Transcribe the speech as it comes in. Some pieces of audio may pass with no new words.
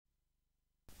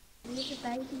There's a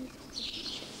baby.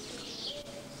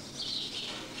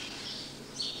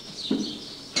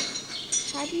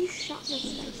 How do you shut this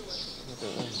thing? I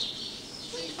don't know.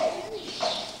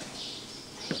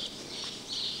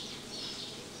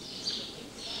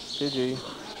 Gigi.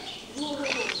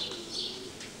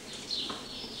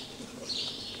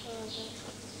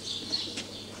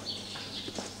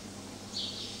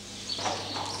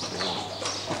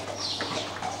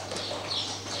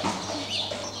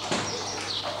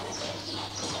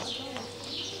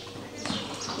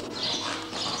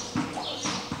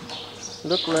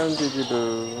 Look around, Gigi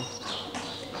Boo.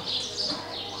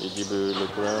 Gigi Boo,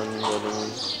 look around,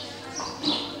 darling.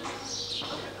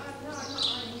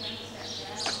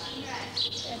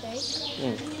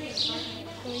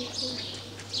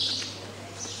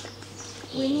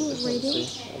 When you're ready.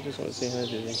 I just want to say hi,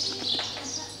 Gigi.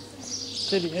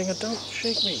 Gigi, hang on, don't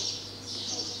shake me.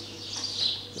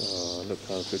 Oh, look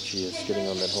how good she is getting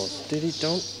on that horse. Diddy,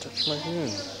 don't touch my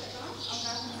hand.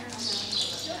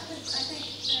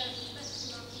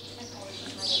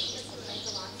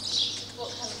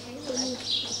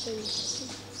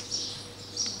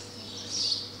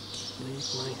 Leave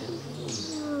my hand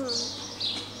alone.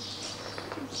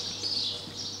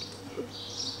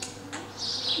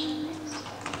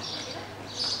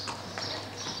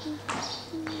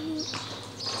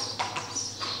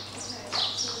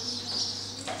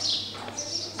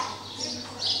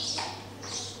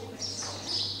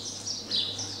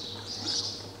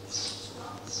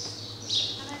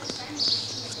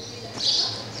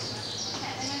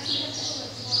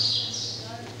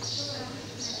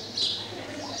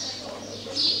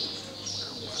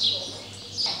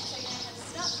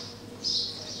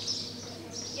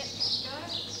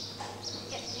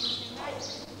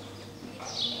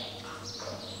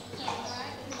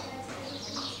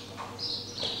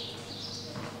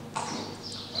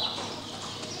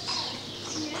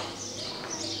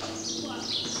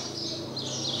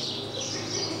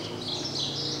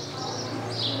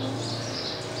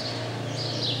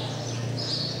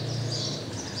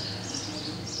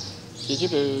 Gigi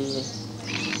Boo.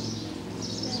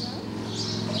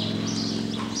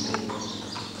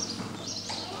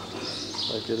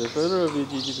 I get a photo of you,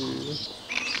 Gigi Boo.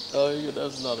 Oh,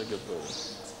 that's not a good photo.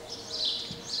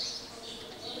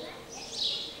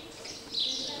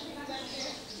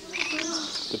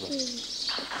 Good one.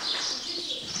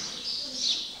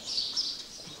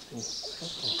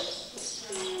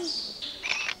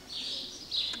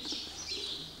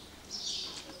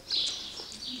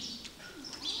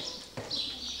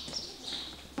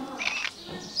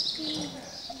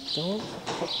 Don't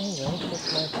put me down, touch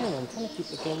my hand. I'm trying to keep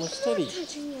the camera steady. I'm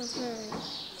touching your hand.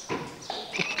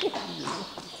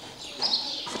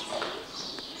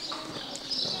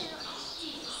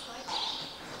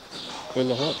 We're in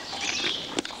the hut.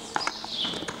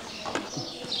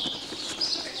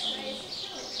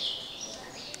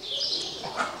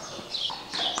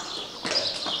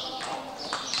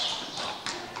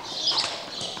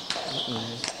 You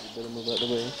better move out the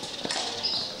way.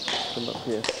 Come up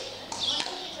here.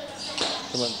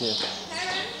 Come up here.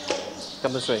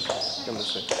 Come this way. Come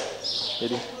this way.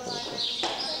 Lady, come this way.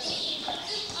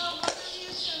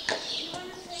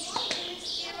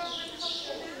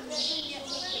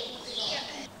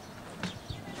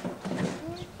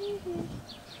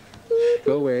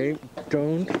 Go away.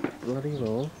 Don't bloody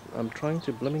well. I'm trying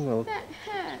to blooming well. That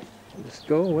hurt. Just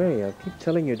go away. I keep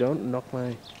telling you, don't knock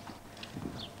my...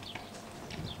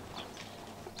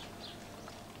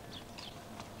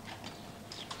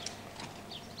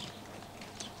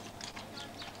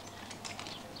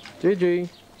 Gigi.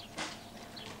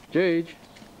 Gigi.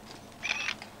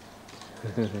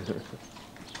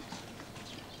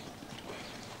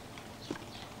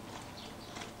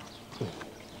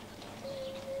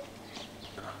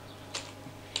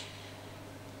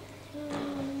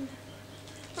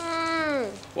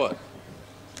 What?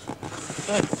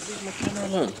 Hey, leave my camera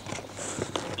alone.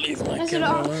 Leave my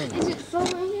camera alone. Is it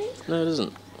filming? No, it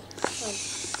isn't.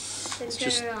 Then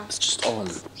turn it off. It's just on.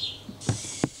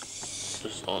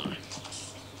 Just on.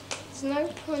 There's no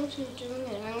point in doing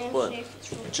it. I'm going to see if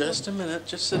it's recording. Just a minute.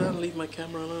 Just sit down and leave my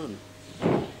camera alone.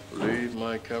 Leave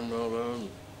my camera alone.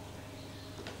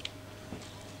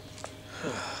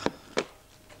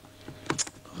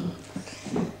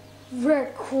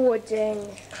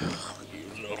 Recording.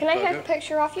 Can I have a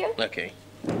picture of you? Okay.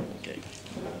 Okay.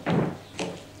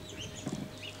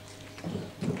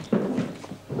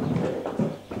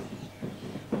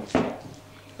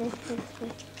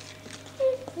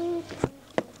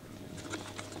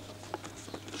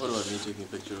 What about me taking a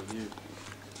picture of you?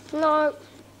 No.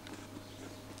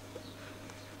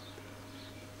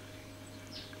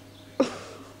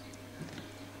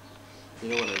 You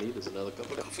know what I need is another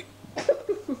cup of coffee. It's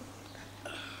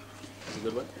a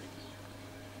good one?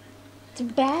 It's a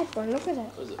bad one. Look at it.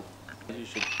 What is it? You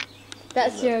should.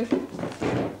 That's you.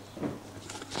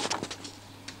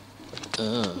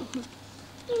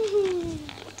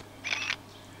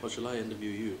 Or shall I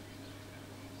interview you?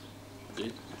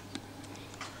 Did?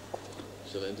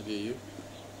 Shall I interview you?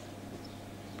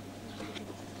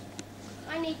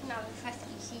 I need another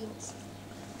 50 cents.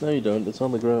 No, you don't. It's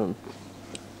on the ground.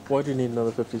 Why do you need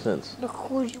another 50 cents?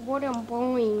 Because what I'm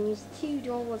buying is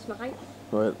 $2, mate.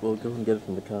 Alright, well, go and get it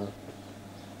from the car.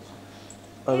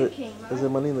 Okay, Is there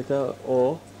money in the car?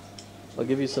 Or I'll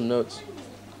give you some notes.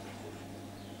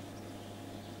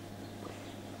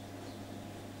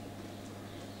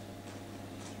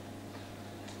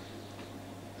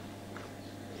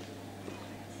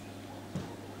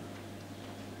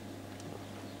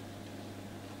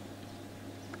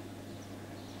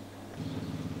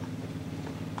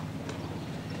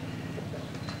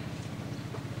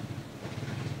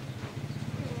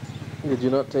 Did you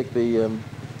not take the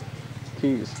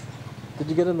keys? Did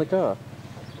you get in the car?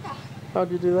 Yeah.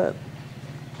 How'd you do that?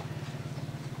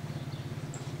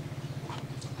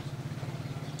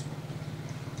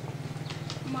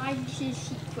 Mine is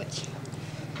secret.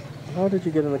 How did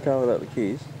you get in the car without the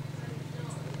keys?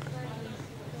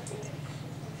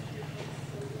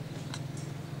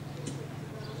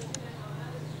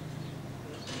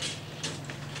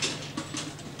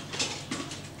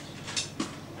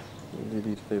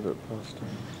 Lily's favorite pasta.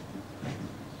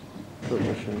 Fruit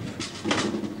machine.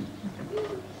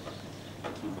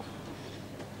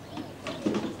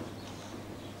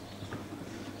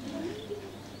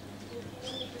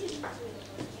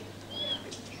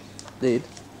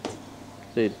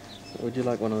 Did, would you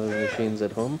like one of those machines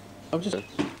at home? I'm just. Oh,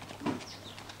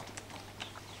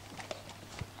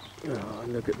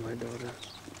 look at my daughter.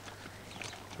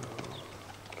 Oh.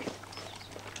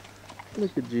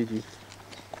 Look at Gigi.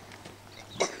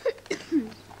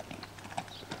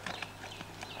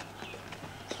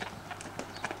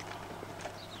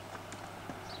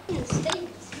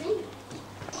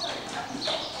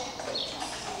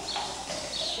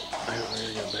 I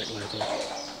really got back later.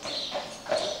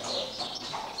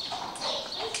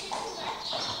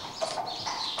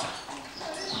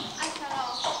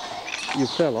 You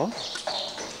fell off?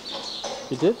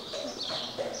 You did?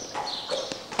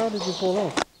 How did you fall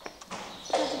off?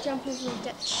 I had to jump over a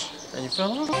ditch. And you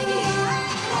fell off?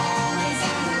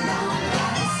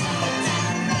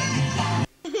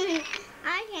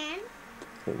 I can.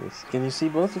 Can you see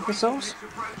both of yourselves?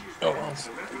 Oh,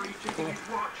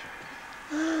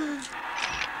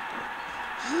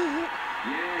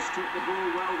 Yes, took the ball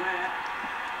well there.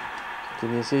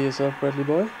 can you see yourself, Bradley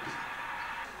boy?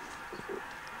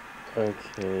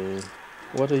 Okay.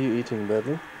 What are you eating,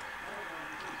 Bradley?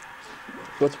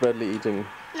 What's Bradley eating?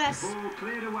 Yes. Ball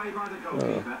cleared away by the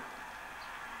goalkeeper.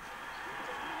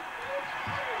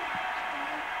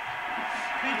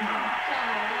 Big man.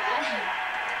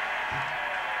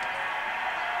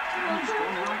 He's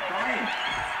gone right by him.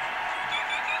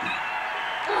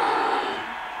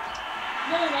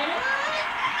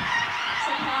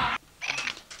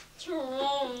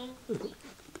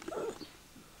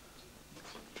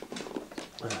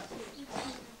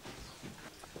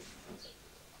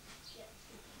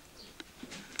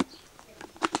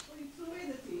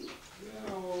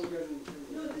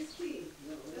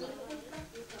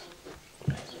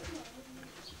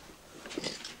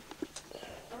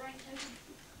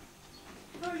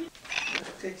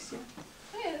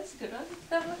 Yeah, that's a good one.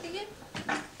 Have a look again.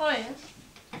 Oh, yeah.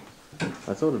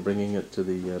 I thought of bringing it to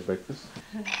the breakfast.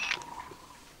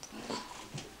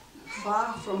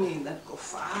 Far from me, that go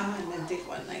far and then take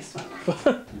one nice one.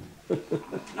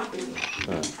 Not really.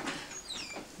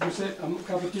 You said a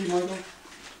cup of tea, Michael?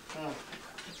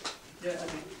 Yeah, I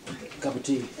think. Cup of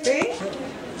tea. Hey?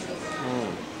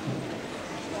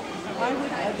 Why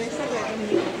would they said they're going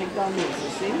to meet at McDonald's, you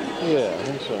see? Yeah, I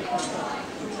think so.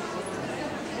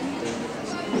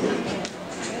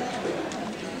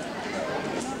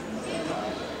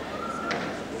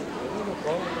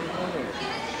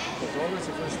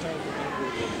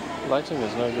 Lighting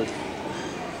is no good.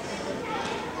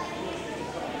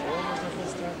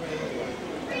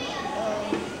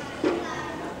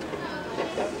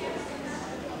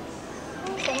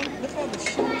 Look how the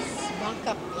shoes mark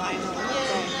up line on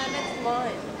Yeah, no, that's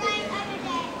mine.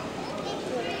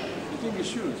 You think the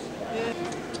shoes?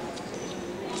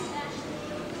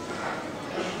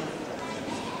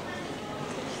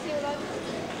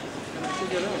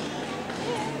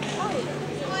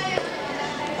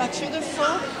 That should have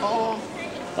sold. Oh.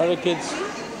 Alright kids,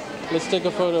 let's take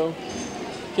a photo.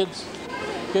 Kids,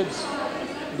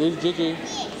 Gigi.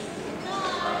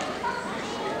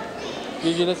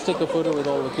 Gigi, let's take a photo with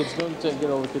all the kids. Don't get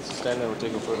all the kids to stand there and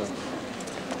take a photo.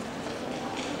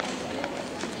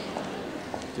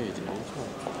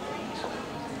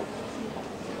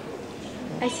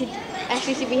 I said,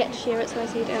 Ashley said we had to share it, so I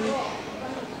said,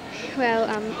 well,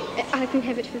 I can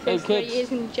have it for the first 3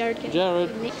 years and Jared can have it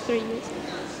for the next 3 years.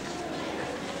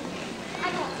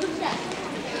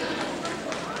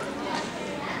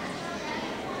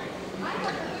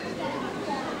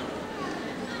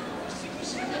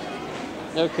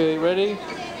 Okay, ready?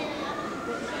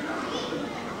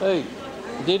 Hey,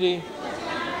 Didi,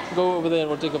 go over there and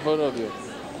we'll take a photo of you.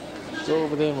 Go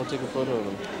over there and we'll take a photo of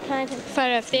them. Can I take a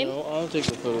photo of them? No, I'll take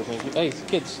the photo, thank you. Hey,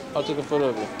 kids, I'll take a photo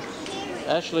of you.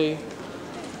 Ashley,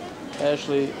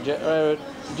 Jared,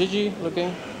 Gigi,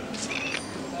 looking.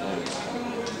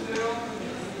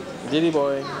 Didi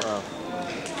boy. Oh.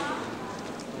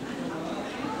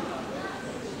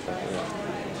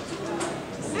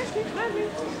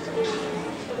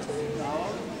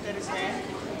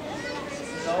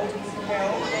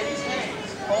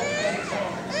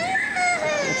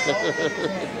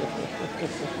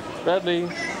 Bradley.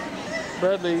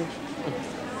 Bradley.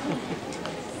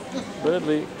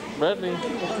 Bradley. Bradley.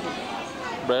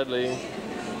 Bradley.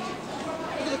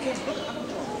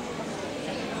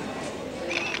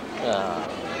 Ah,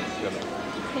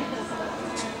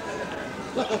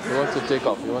 he wants to take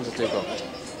off. He wants to take off.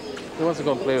 He wants to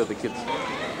go and play with the kids.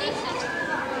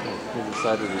 He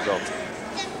decided he's off.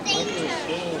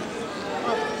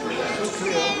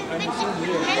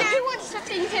 Who wants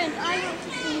 15 turns? I want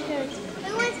 15 turns.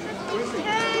 Who wants 15 turns?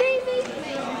 Me.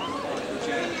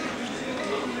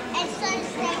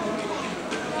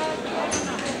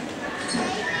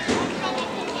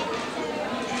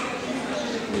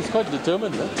 He's quite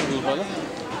determined, that little fella.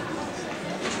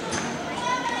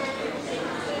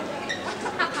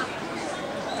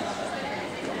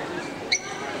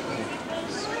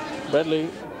 Bradley,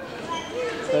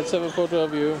 let's have a photo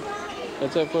of you.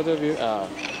 Let's have a photo of you. Ah,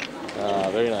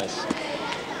 very nice.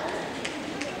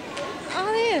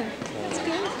 Oh, there. That's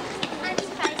good. I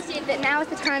just said that now is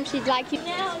the time she'd like you.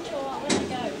 Now I'm sure when I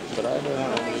go. But I don't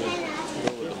normally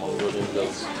go with the Mongolian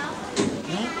girls.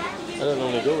 I don't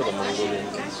normally go with the Mongolian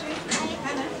girls.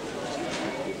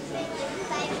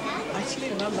 Actually,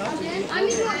 not now. I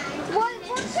mean,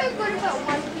 what's so good about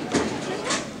one people?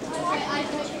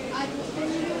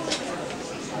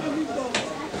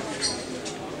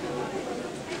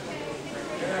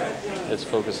 Let's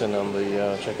focus in on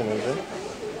the chicken engine.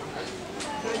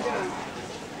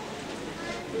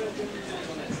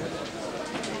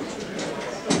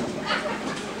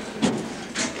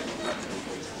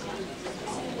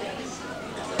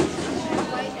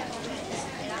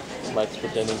 Mike's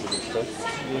pretending to be stressed.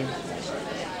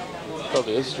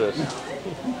 Probably is stressed.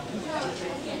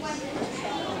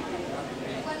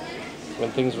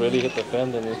 When things really hit the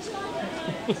fan, then it's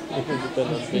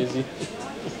depend on Daisy.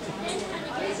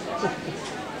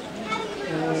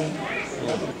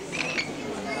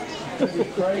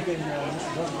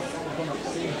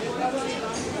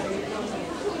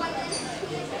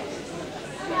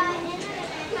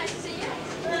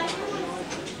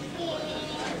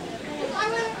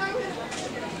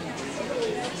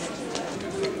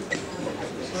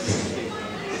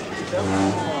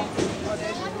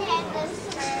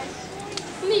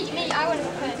 Me, I want to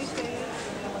go first.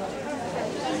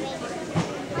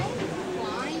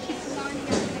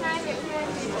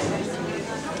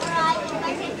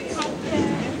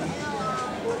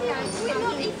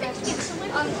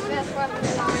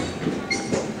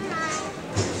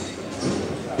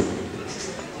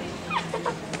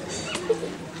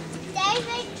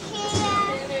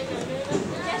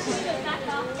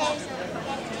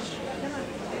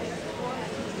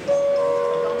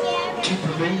 To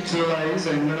prevent delays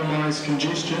and minimise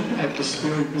congestion at this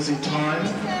very busy time,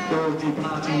 all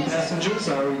departing passengers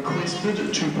are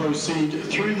requested to proceed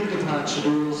through the departure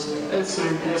doors as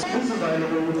soon as is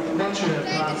available once you have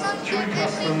passed through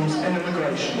customs and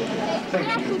immigration. Thank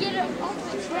you. I can get it off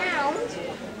the ground.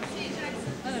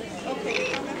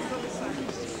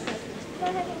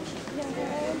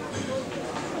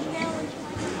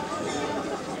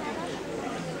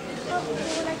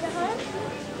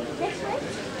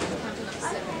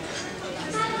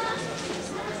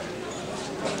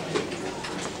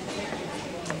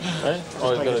 Right?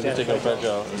 Oh, he's going to take a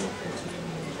fragile.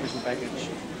 Baggage.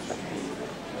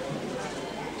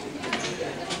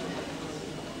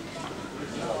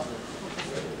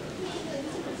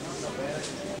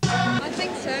 I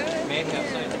think so.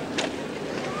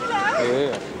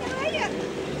 Yeah.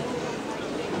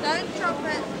 Don't drop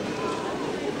it.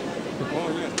 Oh,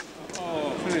 yeah.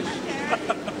 Oh. Finish.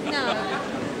 No.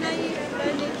 No, you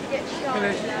don't need to get shy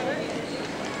Finish. about it.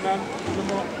 No, no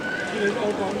more. Finish,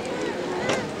 all gone.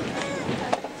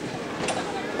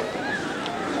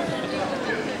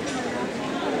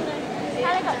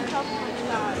 Harry got in trouble.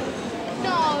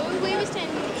 No, we were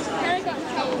standing. Harry got in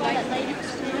trouble by that lady.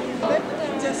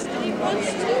 Just he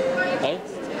wants to. Hey?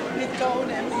 He told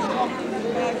him he's walking.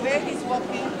 Where he's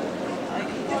walking.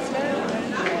 It's very.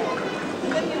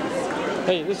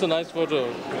 Hey, this is a nice photo.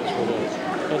 Nice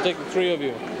photo. I'll take the 3 of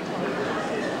you.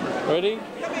 Ready?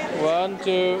 1,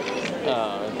 2.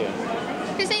 Ah, okay.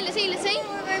 Let's see.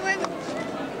 Wait.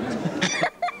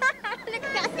 Look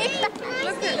at that.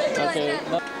 Okay.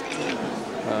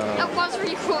 That was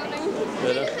recording.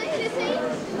 Better.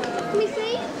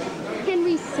 Can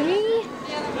we see?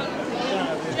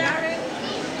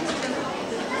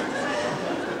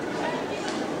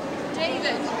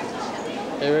 David.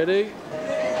 You ready?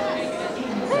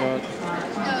 Come on.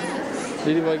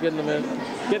 Didi boy, get in the middle.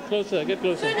 Get closer.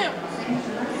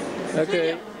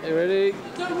 Okay, you ready?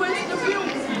 Don't waste the film.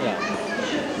 Yeah.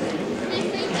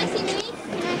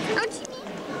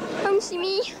 Don't see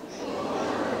me.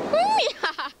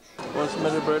 What's the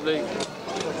matter, Bradley?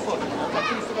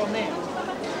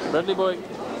 Bradley boy.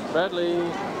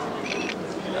 Bradley.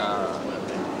 Ah.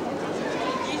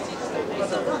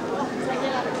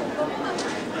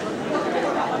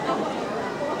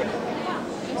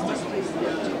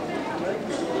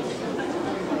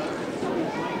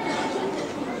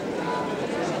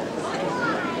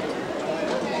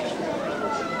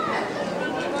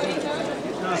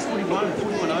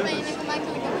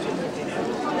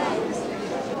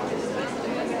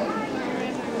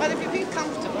 But if you feel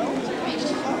comfortable,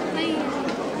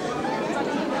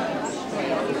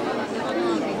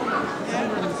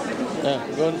 Yeah,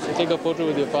 go and take a photo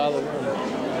with your father.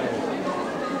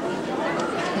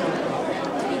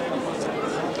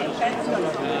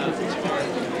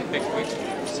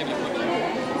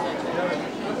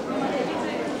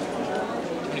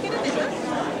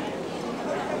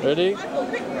 Ready?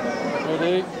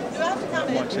 Ready?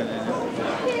 watching it.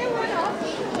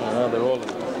 Oh, they're rolling.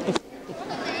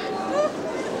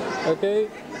 Okay.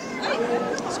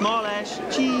 Small Ash.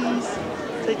 Cheese.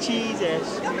 Say cheese,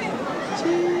 Ash.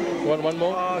 Cheese. One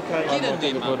more? Okay. One more.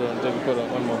 Take a photo.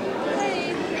 One more.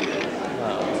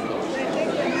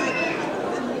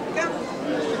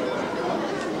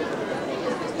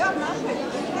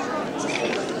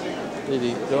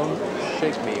 Didi, don't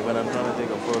shake me when I'm trying to take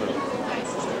a photo.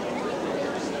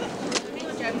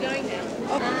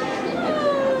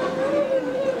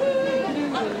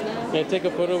 Yeah, take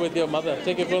a photo with your mother.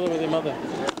 Take a photo with your mother.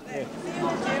 Yeah.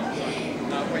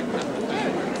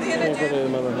 Take a photo with your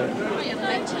mother.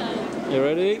 Yeah. You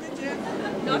ready?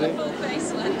 Not a full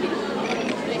face one.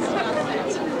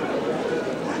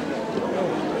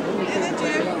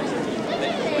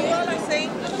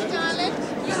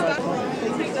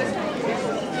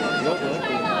 Look, oh,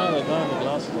 they're going the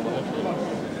glasses on the left.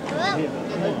 Here.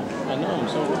 I know, I'm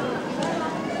sorry.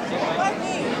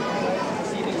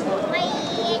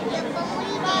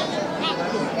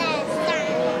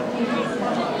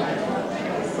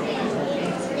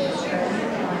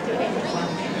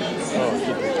 Oh,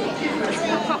 shit.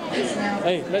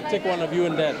 Hey, let's take one of you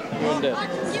and Dad. You and Dad.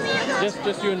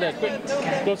 Just you and Dad. Quick.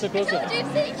 Closer. Do you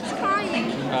think he's crying?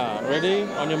 Ready?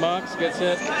 On your marks, get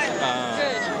set.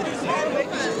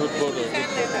 Good photo. Good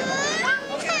photo.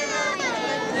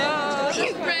 Oh,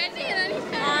 he's ready and he's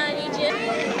tiny, Jim.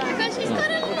 Because she's got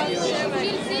a relationship with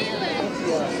New Zealand.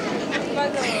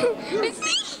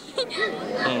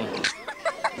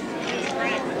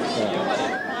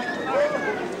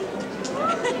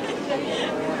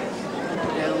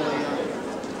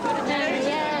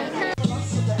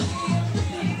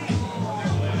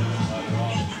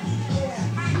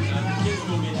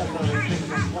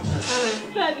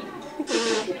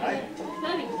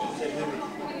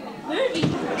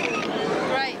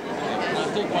 Right.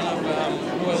 I'll take one of who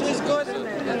else? She's good in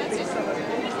there.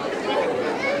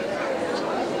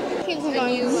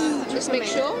 Just make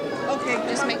sure. Okay,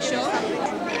 Just make sure.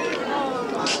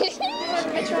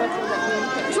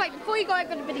 Just wait, before you go, I've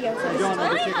got a video. John, I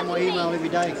just check on my email every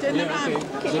day. Yeah,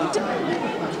 okay.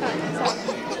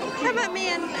 How about me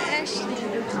and Ashley?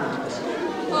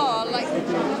 Oh, like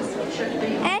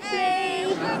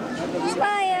Ashley!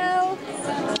 Smile!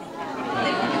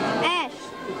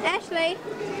 Ashley!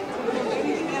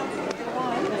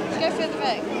 go further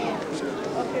back.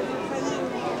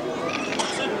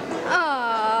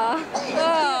 Aww.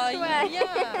 Oh, yeah.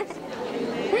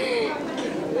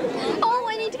 Oh,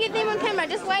 I need to get them on camera.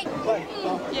 Just wait.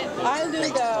 I'll do the.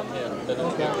 Yeah, then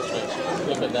I'll camera switch.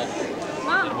 Look at that.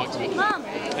 Mom. Mom.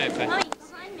 Hey,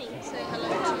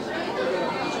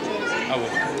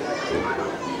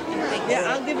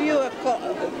 Yeah, I'll give you a call.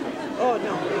 Oh,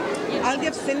 no. I'll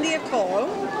give Cindy a call.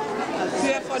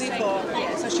 Pier 44.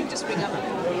 Yeah, so she'll just ring up.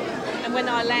 And when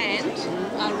I land,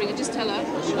 I'll ring her, just tell her.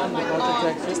 I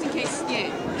might, just in case, yeah,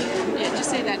 just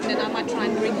say that. And then I might try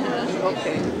and ring her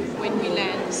when we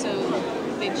land, so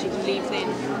then she can leave then.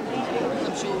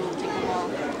 I'm sure it'll take a while.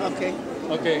 Okay.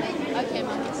 Okay. Okay,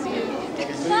 Mum, see you.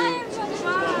 Bye.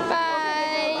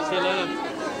 See you later.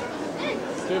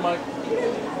 See you, Mike.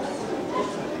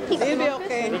 He'll be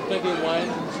okay. Drink plenty of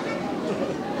wine.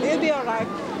 He'll be all right.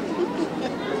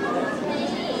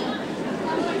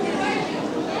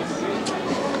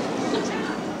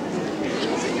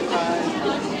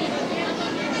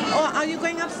 Oh, are you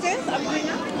going upstairs? Are we going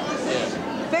up?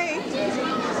 Yeah. Babe?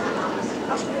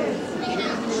 Upstairs.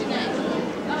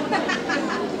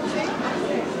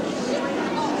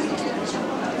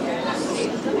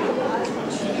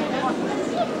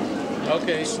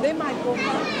 Okay. They might go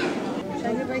back.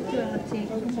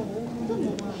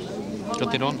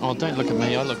 Got that on? Oh, don't look at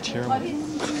me. I look terrible.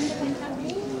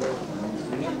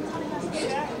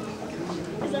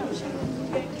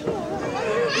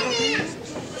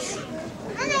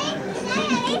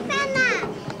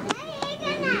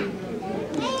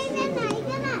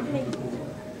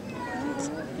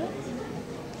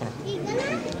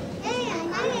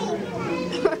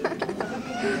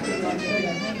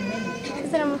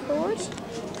 Is that on record?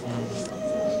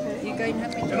 You going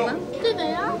happy to Mum? Do it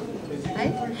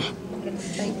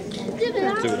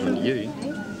on you.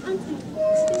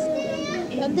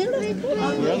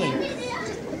 Really?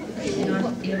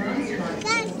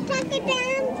 Guys, tuck it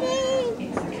down,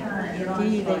 please.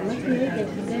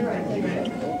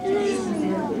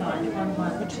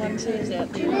 Which one says that?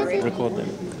 Record them.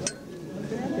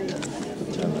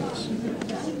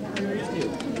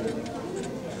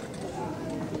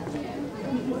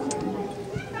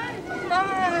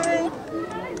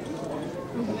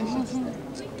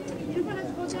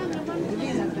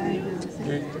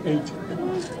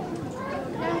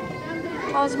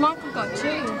 Oh, has Michael got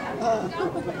two?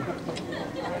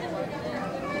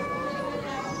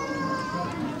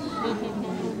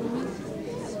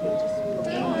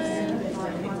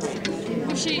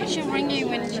 Well, she'll ring you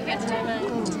when she gets home.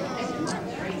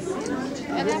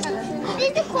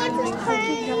 Is the quarter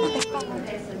crazy?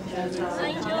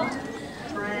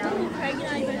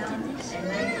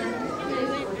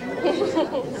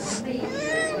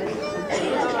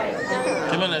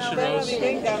 Come on, Asher Rose.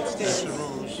 Going downstairs.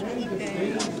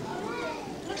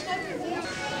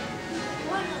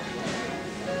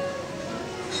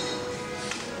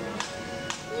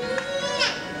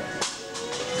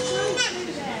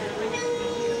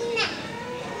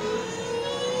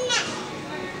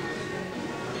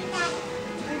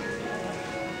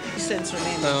 Cents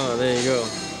remaining. Oh, there you go.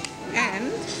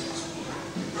 And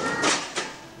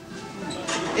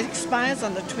it expires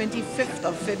on the 25th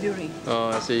of February. Oh,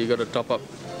 I see. You got to top up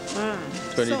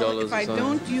 $20 So if I or something.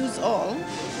 don't use all,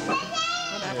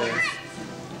 what happens?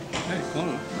 Hey,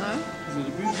 Connor. Huh? There's a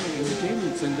beautiful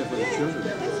entertainment center for the children.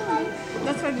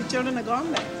 That's why the children are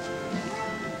gone there.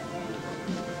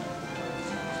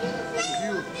 If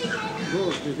you go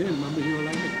with him, maybe he will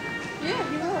like it. Yeah,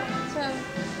 he will. So.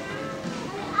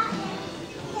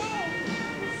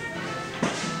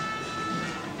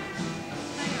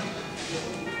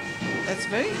 That's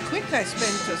very quick. I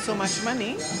spent so much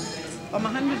money. From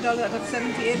 $100, I got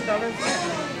 $78 there.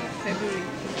 February.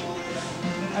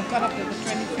 I've got up to the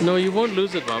 25th. No, you won't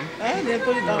lose it, Mum. They'll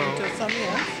put it down No. to some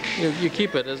years. You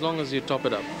keep it as long as you top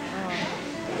it up.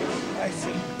 I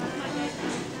see.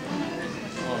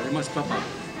 Oh, you must top up.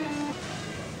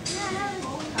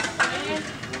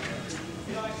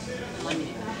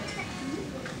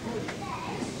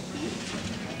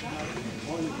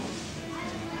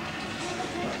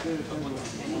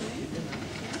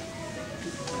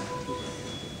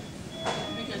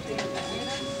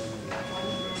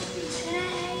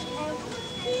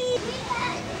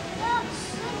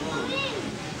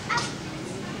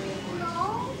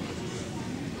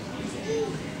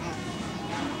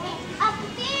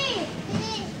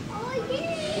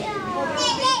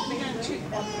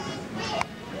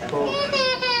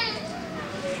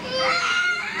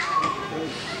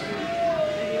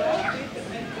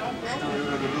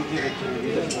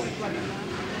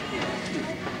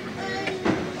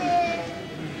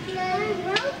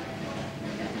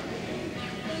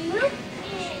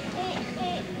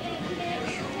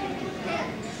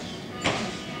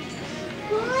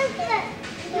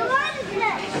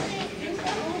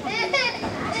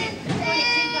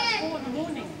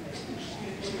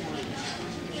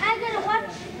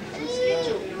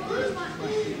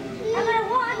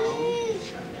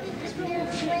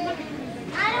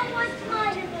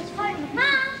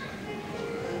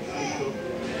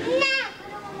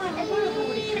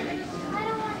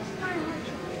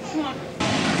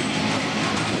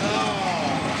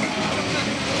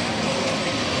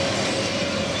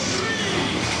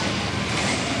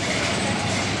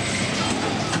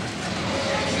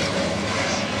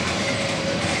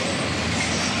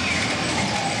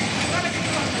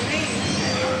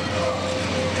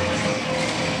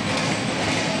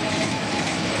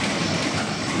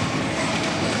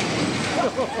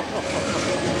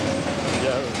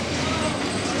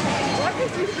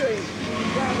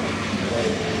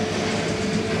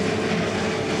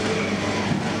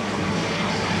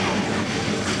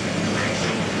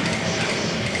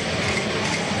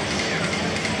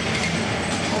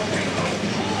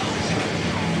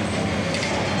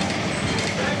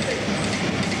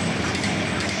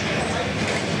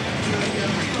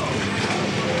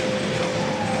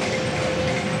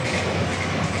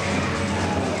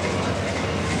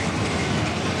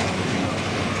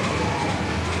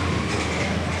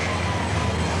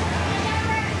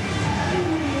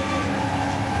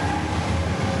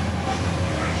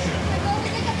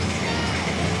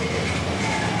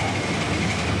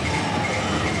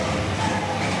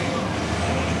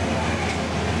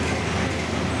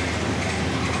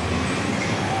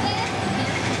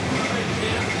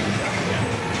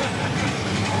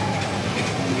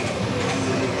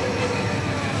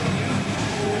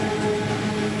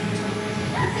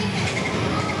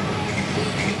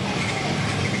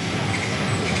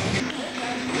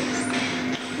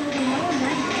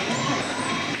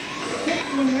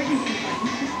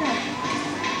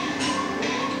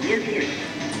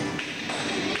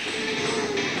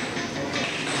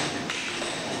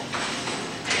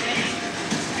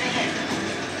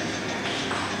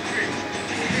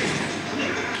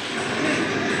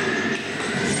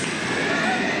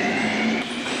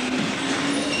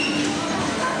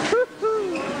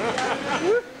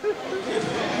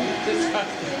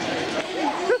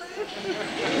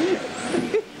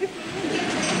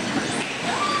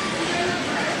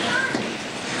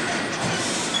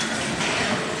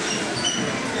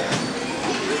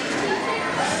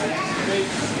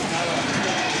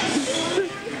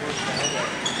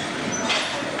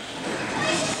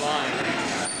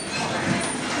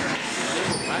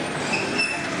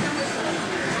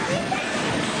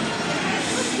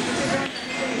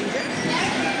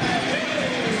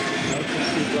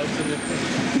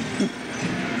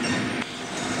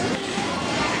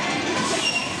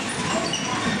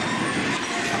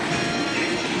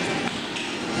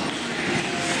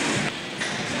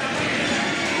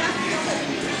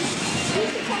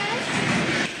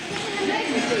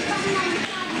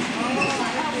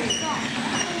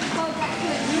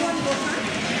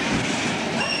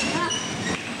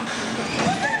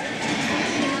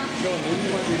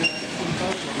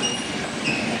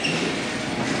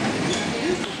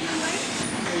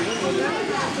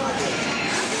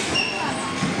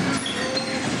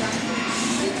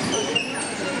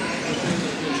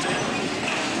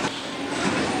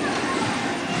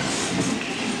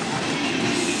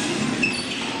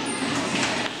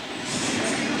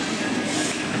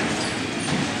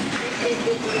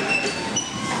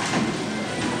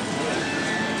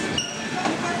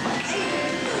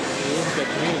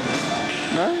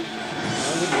 No?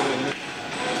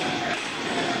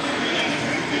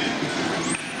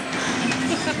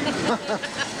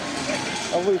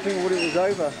 I really think what it was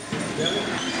over.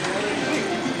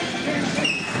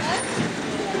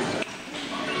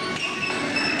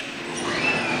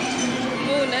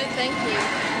 Oh, no, thank you.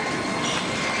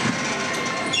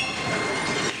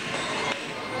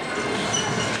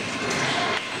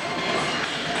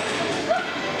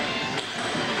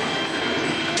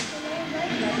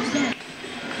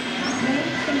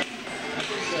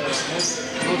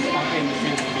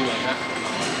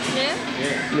 Yeah.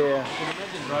 Yeah.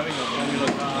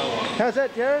 How's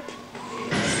that, Jared?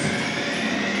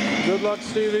 Good luck,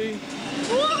 Stevie.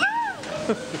 Cool.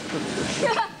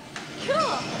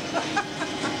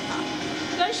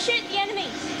 Gotta shoot the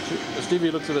enemies.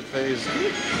 Stevie looks a bit phased.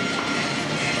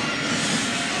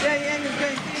 Yeah, he's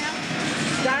going here.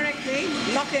 Directly.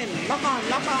 Lock in. Lock on.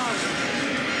 Lock on.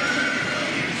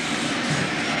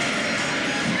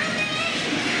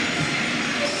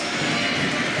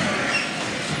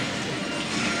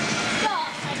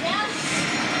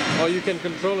 Oh, you can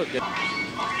control it. Yeah.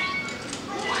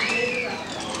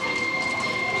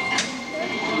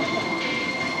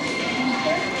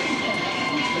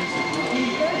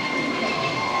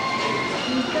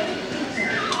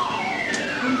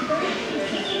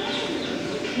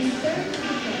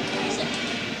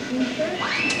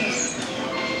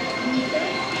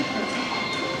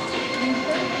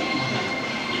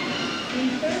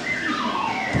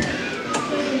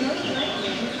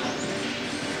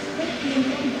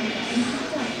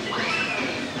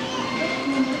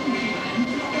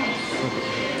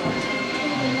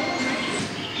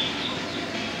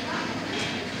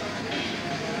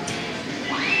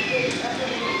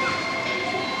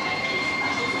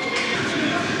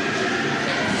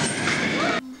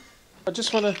 I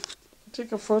just want to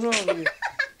take a photo of you.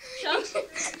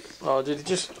 Oh, did you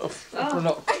just... Oh,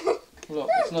 no. Look,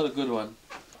 it's not a good one.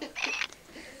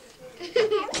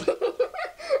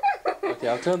 Okay,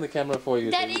 I'll turn the camera for you.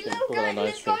 Daddy, so you can look, pull out a nice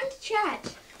let's go into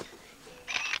chat.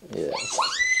 Yeah.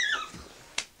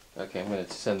 Okay, I'm going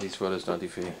to send these photos down to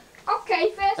you for you.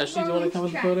 Okay, first Ashley, do you want to come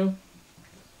with the photo?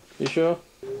 You sure?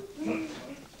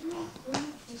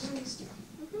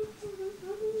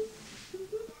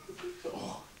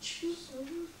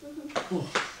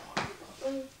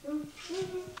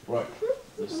 Right.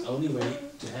 The only way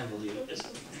to handle you is to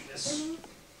do this.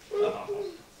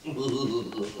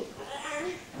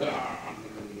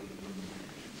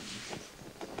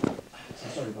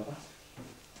 Sorry about that.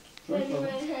 The only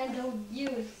way to handle you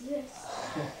is this.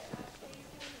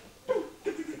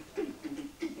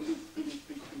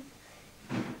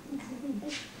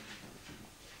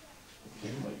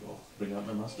 Okay, might go bring out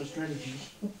my master strategy.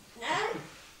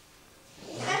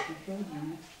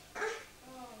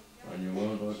 And you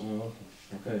won't,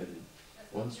 okay.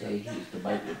 One strategy is to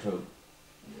bite your toe.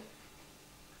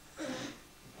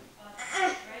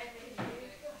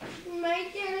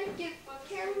 Might gonna get the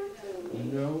camera to me.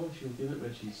 No, she'll give it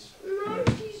when she's... No,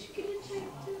 she's gonna take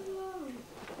too long.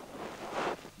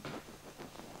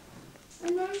 I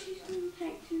know she's gonna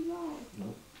take too long. No.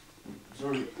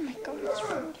 Sorry. Oh my god, what's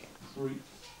wrong? Sorry.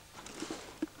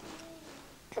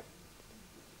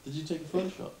 Did you take a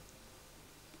Photoshop?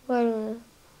 Wait a minute.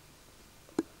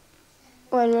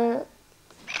 Wait a minute.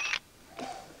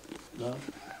 No.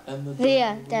 And the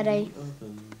There, Daddy.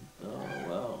 Open. Oh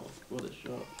wow, what a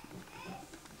shot.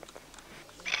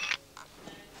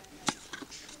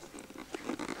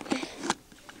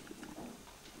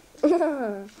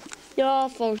 You're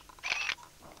awful.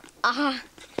 Ah.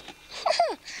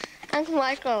 Uncle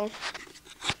Michael.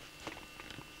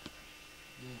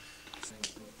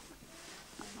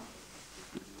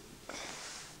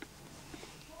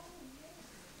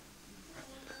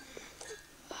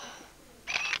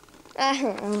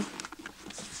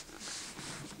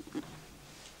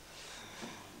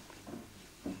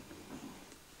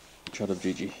 Shot of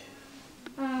Gigi.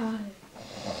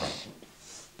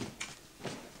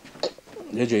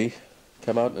 Gigi,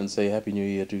 come out and say Happy New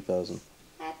Year 2000.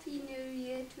 Happy New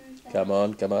Year 2000. Come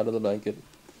on, come out of the blanket.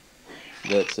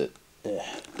 That's it. Yeah.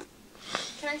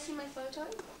 Can I see my photo?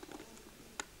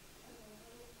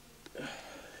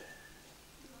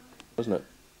 Wasn't it?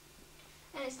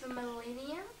 And it's the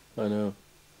millennium. I know.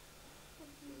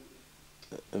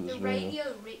 It was The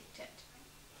radio wrecked it.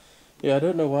 Yeah, I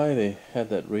don't know why they had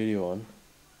that radio on.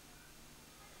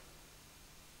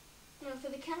 No, for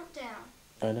the countdown.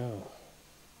 I know.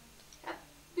 Happy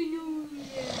New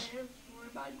Year,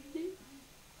 everybody.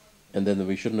 And then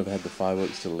we shouldn't have had the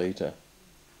fireworks till later.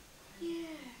 Yeah.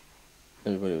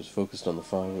 Everybody was focused on the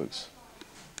fireworks.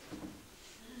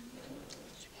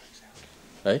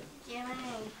 Hey? Yeah.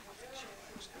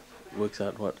 Works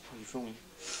out what? Are you filming?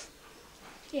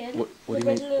 Yeah. What do you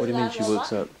mean? What do you mean she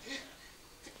works out?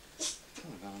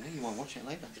 Oh, go on then. You might watch it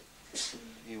later.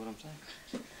 Hear what I'm saying?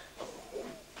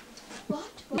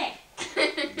 What?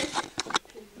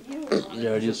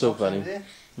 Jared, you're so funny.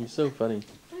 You're so funny.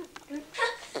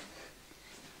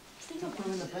 Put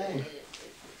them in the bag.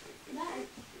 Yeah.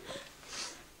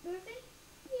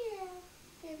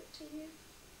 Gave it to you.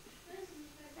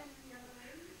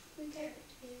 We gave it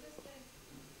to you.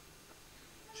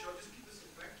 Shall I just keep this in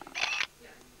back?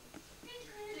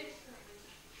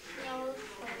 No,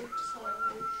 sorry.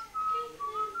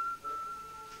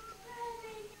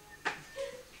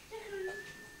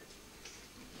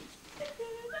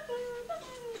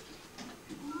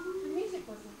 The music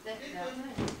wasn't that loud.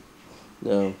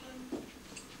 No.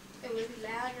 It was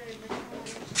louder in the car.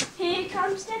 Here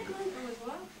comes Declan. It was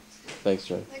what? Thanks,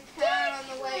 Joe. The car on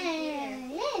the way here.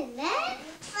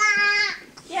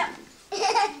 Yep.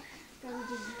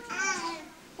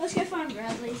 Let's go find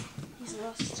Bradley. He's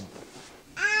lost.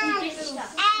 He gets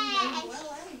stuff.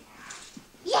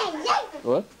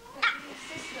 What?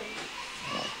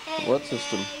 What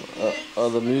system? Oh,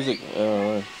 the music.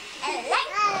 Oh, right.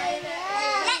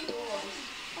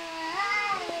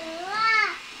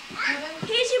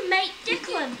 Here's your mate,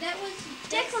 Declan.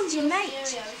 Declan's your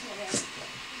mate.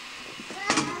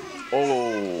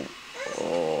 Oh.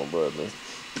 Oh, Bradley.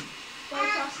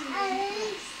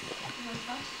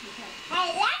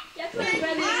 Declan and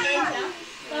Bradley are friends.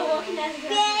 They're walking down the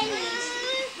ground.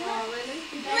 Oh, really?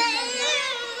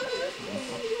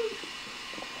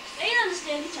 They don't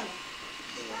understand each other.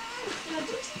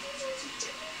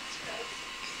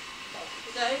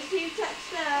 Don't do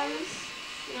touchdowns.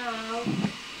 No.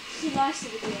 She likes to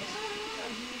do it.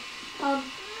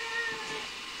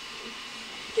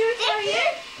 Do you carry you?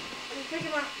 Pick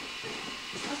him up.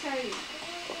 I'll carry you.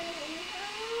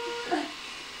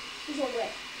 He's all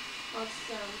wet. Of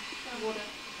some water.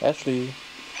 Ashley.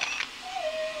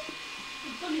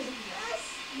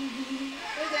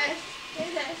 Where's Ash?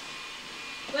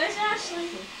 Where's Ashley?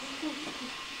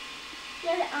 Go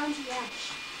to Auntie Ash.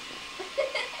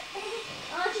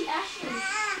 Auntie Ashley.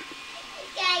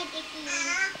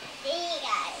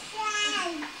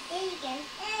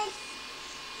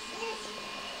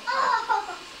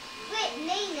 Oh, wet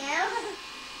me now.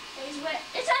 It's wet.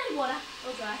 It's only water.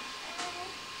 Or dry.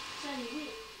 It's only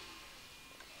wet.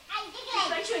 Just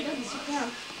make sure he doesn't sit down.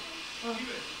 Oh, his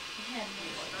head.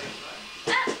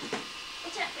 Ah!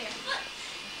 Watch out for your foot.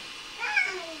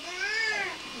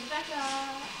 Back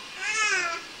up.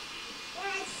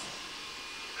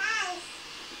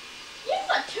 You've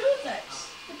got two of those.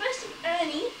 The best of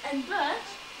Ernie and Bert.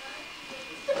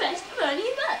 The best of Ernie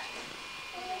and Bert.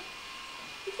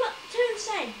 You've got two the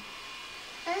same.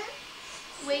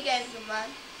 We gave them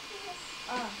one.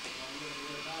 Oh.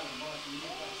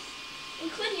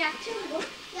 Including activity book.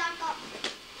 Yeah, I got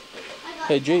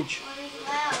Hey, Cheech. one as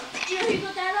well. Do you know who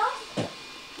got that off?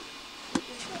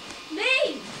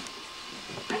 Me!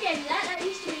 I gave you that. That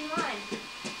used to be mine.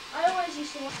 I always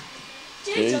used to want.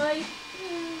 Cheech!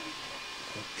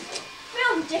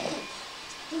 Real different.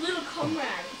 The little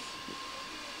comrades.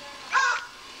 Ouch!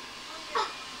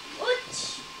 Ouch!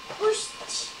 Ouch!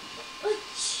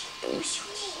 Ouch!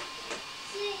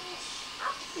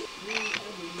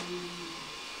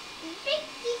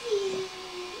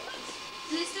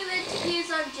 Let's do the interviews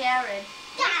on Jared.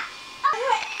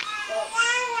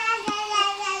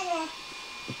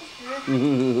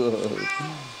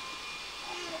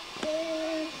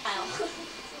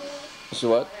 So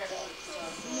what?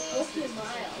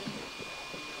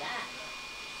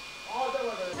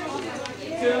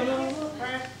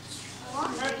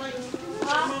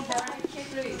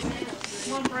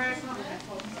 Come on, Brad.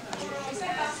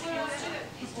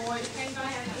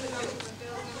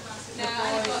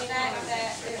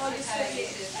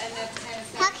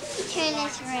 How can you turn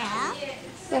this around?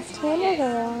 Let's turn it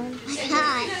around. I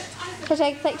can't. Can I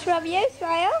take a picture of you,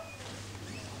 Israel?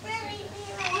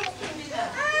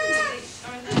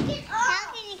 How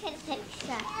can you take a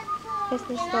picture? Is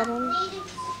this one?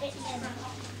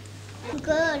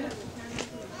 Good.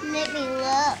 Let me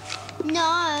look.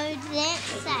 No, that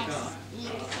side.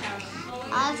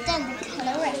 I've done the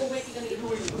coloring.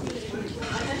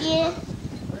 Yeah.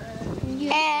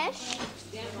 Ash.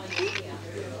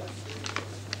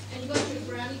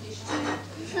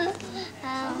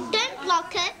 Don't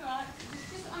block it.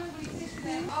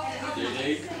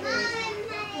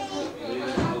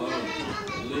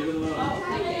 Leave it alone.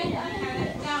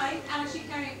 Alice, you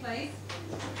carry it, please.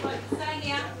 Right, stay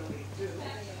here.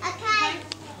 Okay,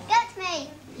 get me.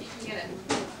 You can get it.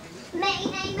 Me.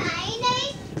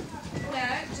 No,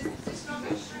 just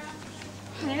rubbish.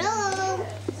 Hello.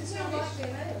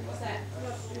 What's that?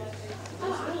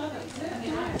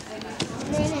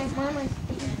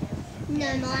 No,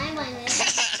 my one is.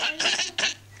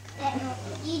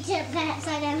 You took that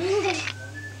side of it.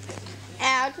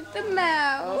 Out of the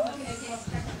mouth.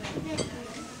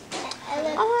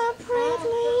 Oh,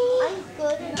 pretty. I'm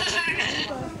good.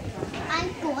 I'm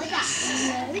good at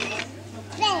you.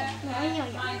 There.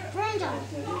 Brenda.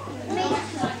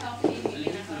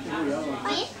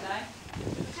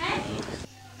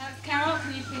 Carol,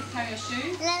 can you please carry your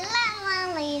shoes? La la la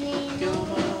leaning.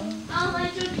 Oh, my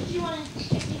God, do you want to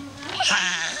check him out?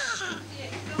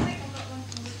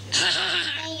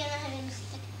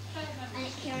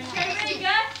 Ready,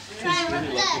 go? Try and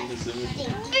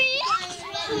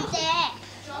look there.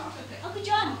 Uncle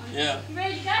John. Yeah. You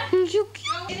ready to go?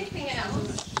 Anything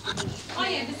else? Oh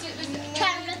yeah, this is Try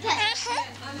and look at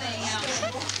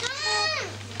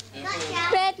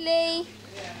Bradley.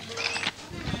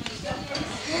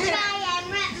 Try and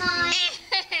rip mine.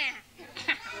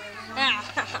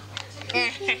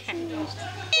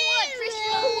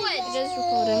 It is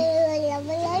recording.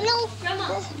 Grandma.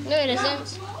 No, it isn't.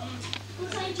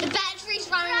 The battery's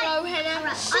running low, Hannah.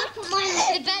 I put mine in.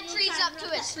 The battery's up to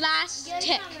its last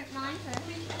tick.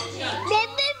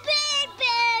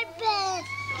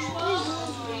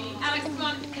 Alex, come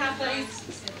on, car please.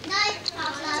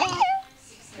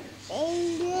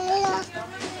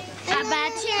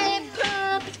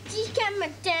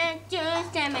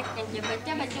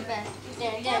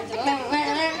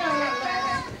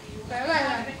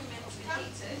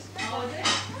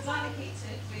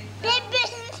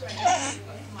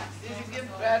 Did you give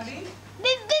Bradley?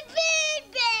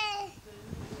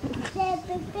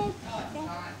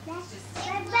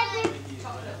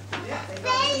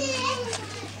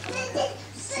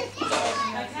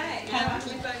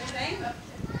 Okay,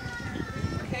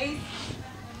 okay.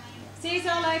 See you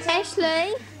all later.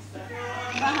 Ashley.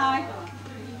 Bye.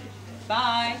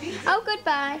 Bye. Oh,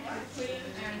 goodbye.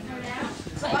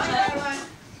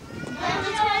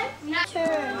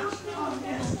 Turn.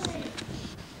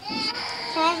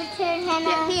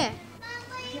 Yeah, here.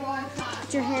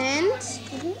 Put your hands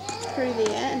through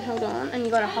there and hold on, and you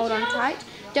gotta hold on tight.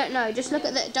 Just look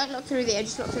at the. Don't look through there.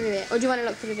 Just look through there. Or do you want to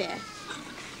look through there?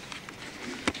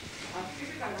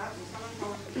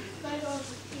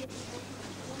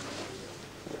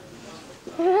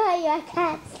 I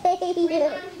can't see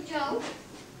you.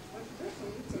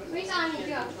 Where's Auntie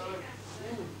Jo?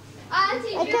 I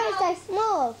can't so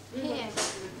small. Here.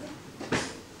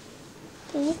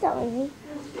 Can you stop with me?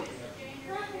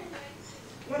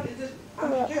 What is it?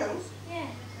 Auntie Joe's? Yeah.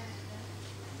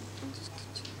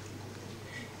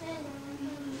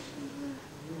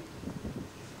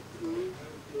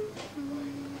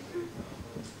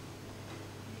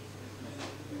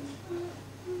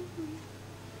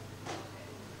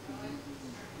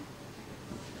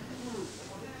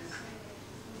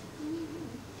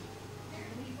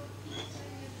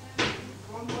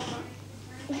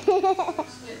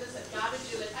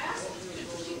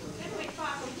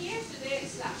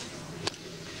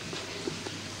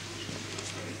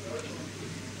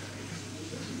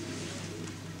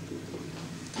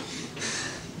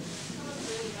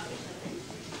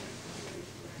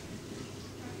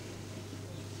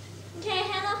 Okay,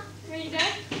 Hannah, ready to go?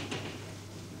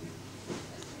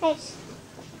 Yes.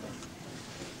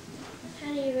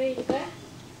 Hannah, you ready to go?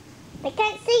 I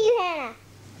can't see you, Hannah.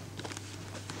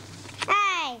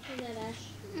 Hey. Look at Ash.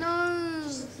 No.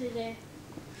 Just look through there.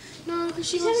 No, because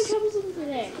She's having trouble looking through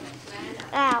there.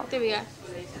 Ow. There we go.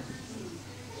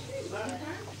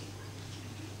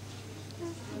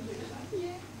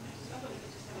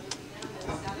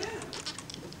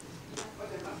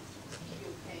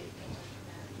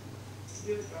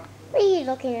 What are you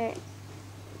looking at?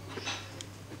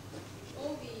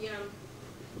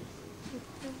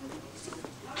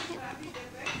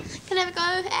 Can I have a go,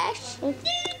 Ash?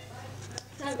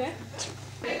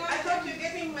 I thought you were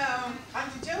getting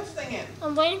Auntie Joe's thing in.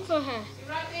 I'm waiting for her.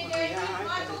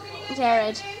 Yeah,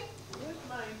 Jared.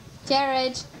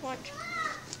 Jared. What?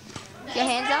 Your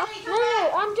hands off?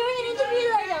 No, I'm doing an interview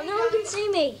later. No one can see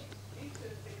me.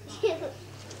 No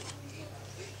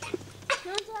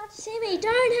one's allowed to see me.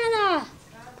 Don't, Hannah.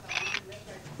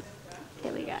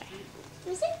 Here we go.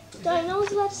 Is it? Don't. No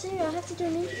one's allowed to see me. I have to do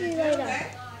an interview later.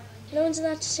 No one's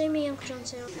allowed to see me, Uncle John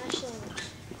said. Actually,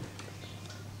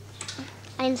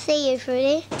 I can see you,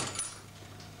 Fruity.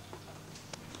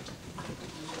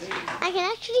 I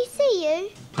can actually see you.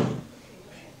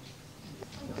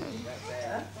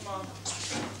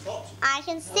 I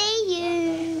can see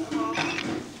you.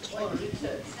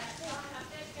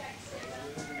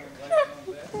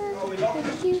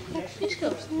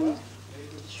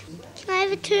 Can I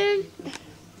have a turn?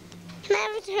 Can I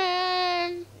have a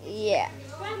turn? Yeah.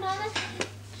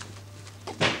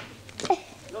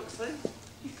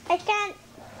 I can't.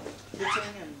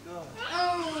 Don't.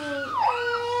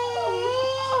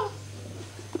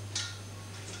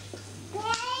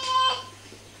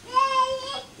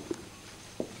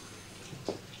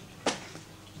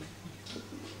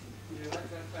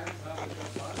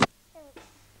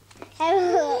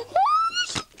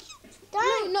 No,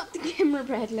 not the camera,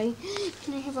 Bradley.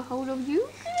 Can I have a hold of you?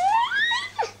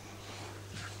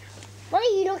 What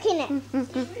are you looking at? Can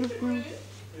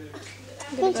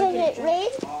you change it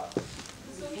red?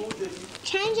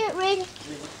 Change it red.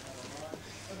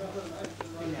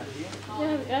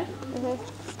 There we go.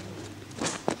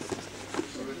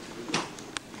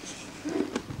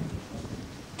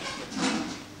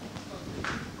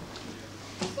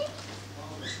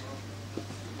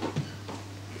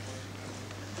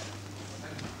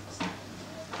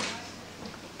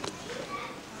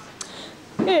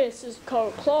 This is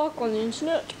Carl Clark on the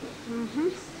internet.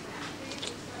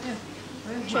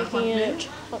 Checking it.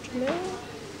 Hotmail.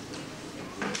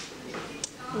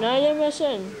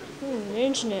 9MSN. The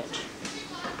internet.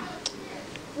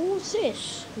 What's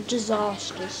this?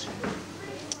 Disasters.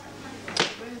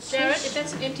 Jared, if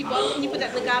that's an empty bottle, can you put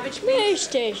that in the garbage, please?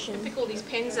 PlayStation. Pick all these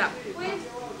pens up. Where's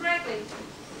Bradley?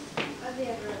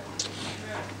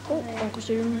 Oh, Uncle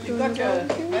Stephen. You got your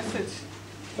message.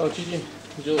 Oh, Gigi.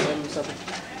 Joel M. Sutton.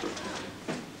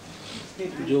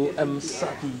 Joel M.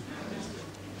 Sutton.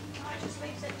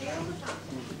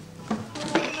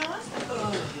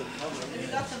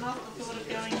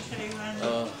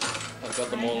 I've got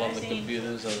them all on the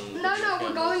computers and... No,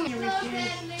 we're going.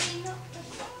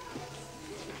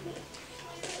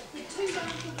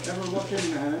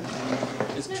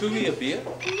 Is Tui a beer?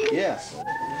 Yes.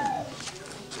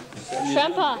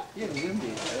 Grandpa, Yeah, the wind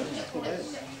beer. That's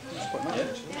quite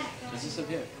nice. Is this a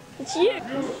beer? it's you.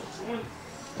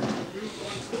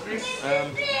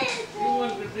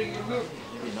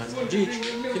 Gigi,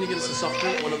 can you get us a soft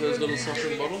drink? One of those little soft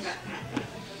drink bottles?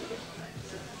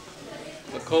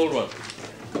 A cold one.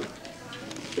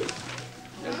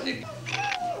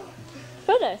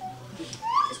 Brother.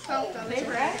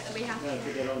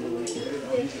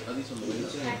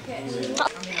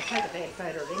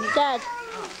 Dad.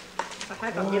 I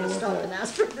hope I'm going to stop and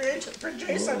ask for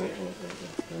producer.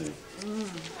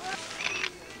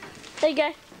 There you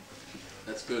go.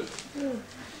 That's good.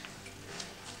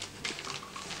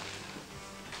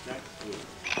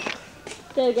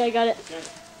 There you go, got it.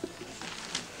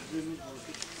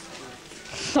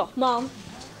 Oh, Mom.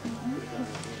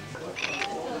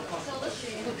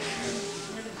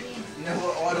 You know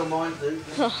what I don't mind do?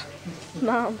 Oh,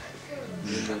 Mom.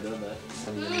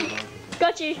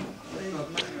 Got you.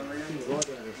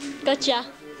 Gotcha.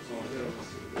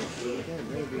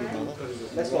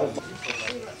 That's why.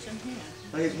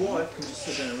 His wife can just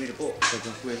sit down and read a book,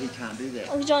 where he can't do that.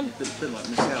 Oh, John. It's a bit like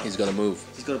myself. He's got to move.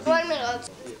 He's got to be. 1 minute.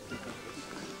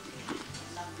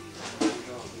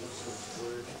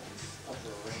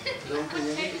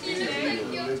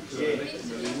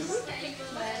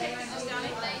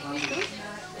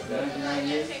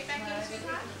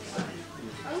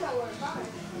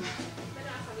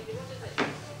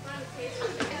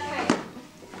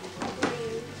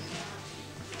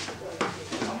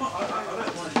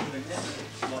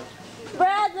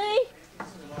 Bradley.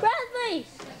 Bradley.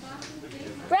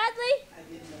 Bradley.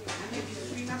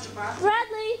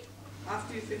 Bradley.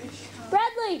 After you finish.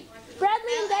 Bradley.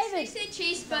 Bradley and David. She said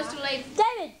she's supposed to leave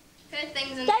David. her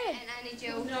things in David. there and only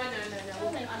Jill. No. I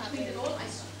cleaned it all.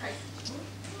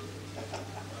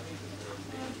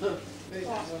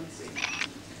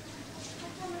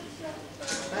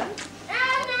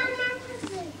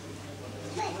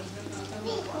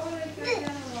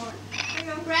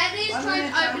 Bradley's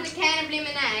trying to open a can of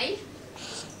lemonade.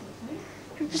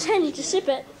 I'm pretending to sip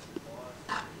it.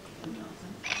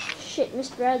 Shit,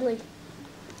 Mr. Bradley.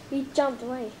 He jumped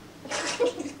away.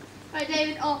 Right,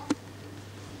 David, oh.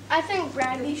 I think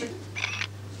Bradley should...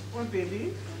 One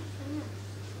baby.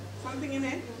 Something in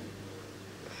it.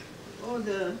 Oh,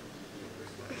 the...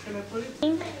 Can I put it?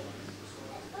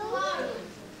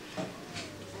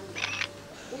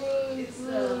 It's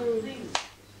the thing.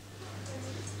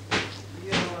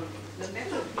 The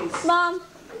metal piece. Mom,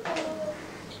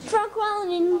 Francois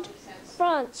in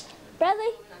France.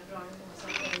 Bradley?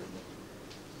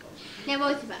 Now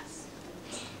both of us.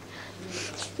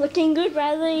 Looking good,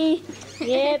 Bradley.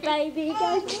 Yeah, baby.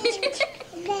 Go.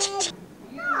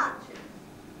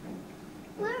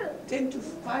 10 to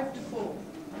 5 to 4.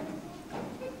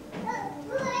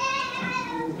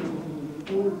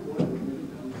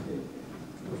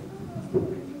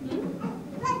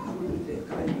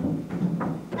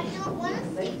 I don't want to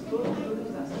see.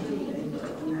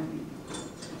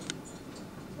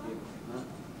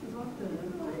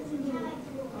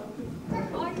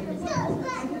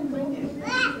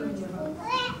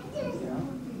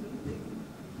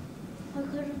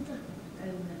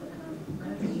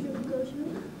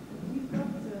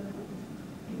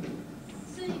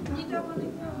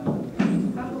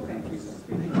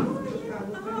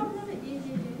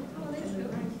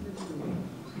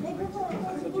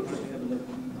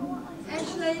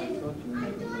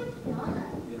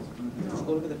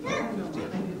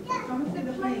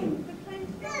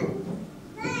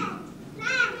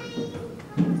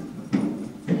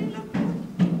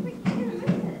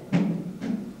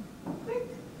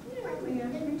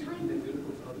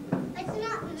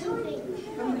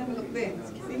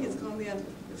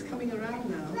 It's coming around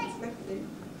now. It's left it.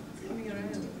 It's coming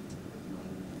around.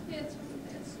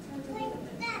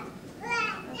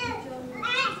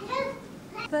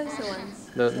 Those are ones.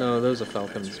 No, those are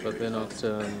falcons, but they're not.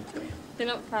 They're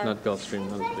not far. Not Gulfstream.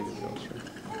 Not as big as Gulfstream.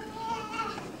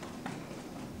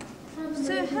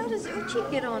 So how does Uchi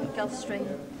get on Gulfstream?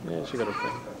 Yeah, she got a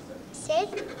friend.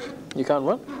 Sid, You can't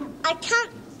what? I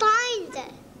can't find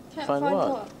it. Can't Find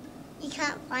what? You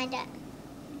can't find it.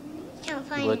 You can't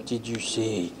find What it. did you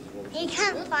see? You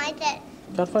can't find it.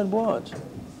 Can't find what?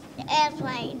 The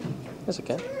airplane. Yes, I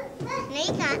can. No,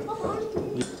 you can't.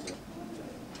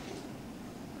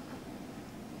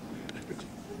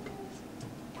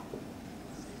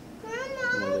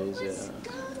 Malaysia.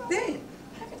 There.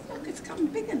 Look, it's coming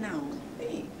bigger now.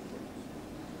 Hey.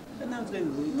 But now it's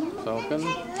going weak. Falcon.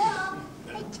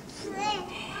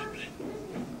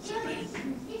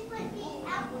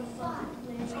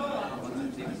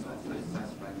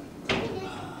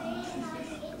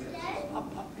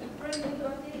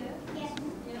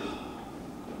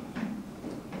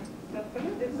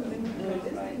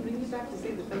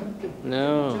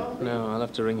 No, I'll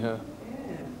have to ring her.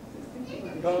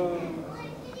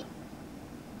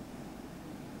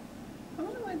 I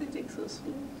wonder why they take so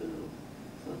slow to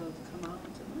sort of come out.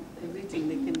 Everything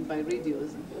they can by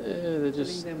radios. Yeah,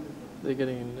 they're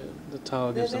getting the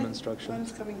tower gives them instructions.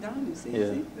 One's coming down, you see.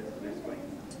 Yeah. See?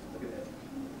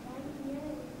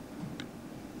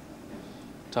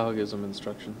 Tower gives them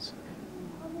instructions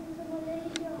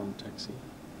on taxi.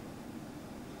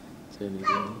 Say anything.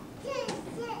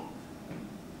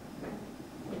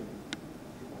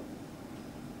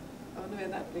 I wonder where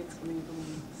that plate's coming from.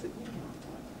 Sydney.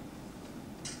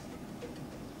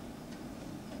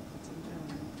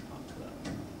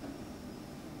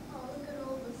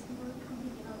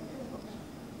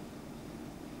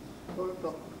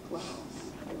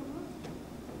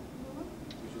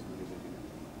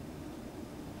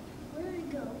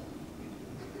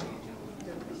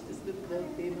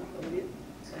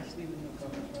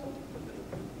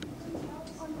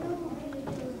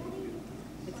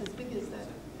 It's as big as that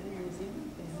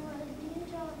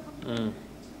museum.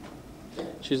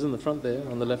 She's in the front there,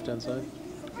 on the left-hand side.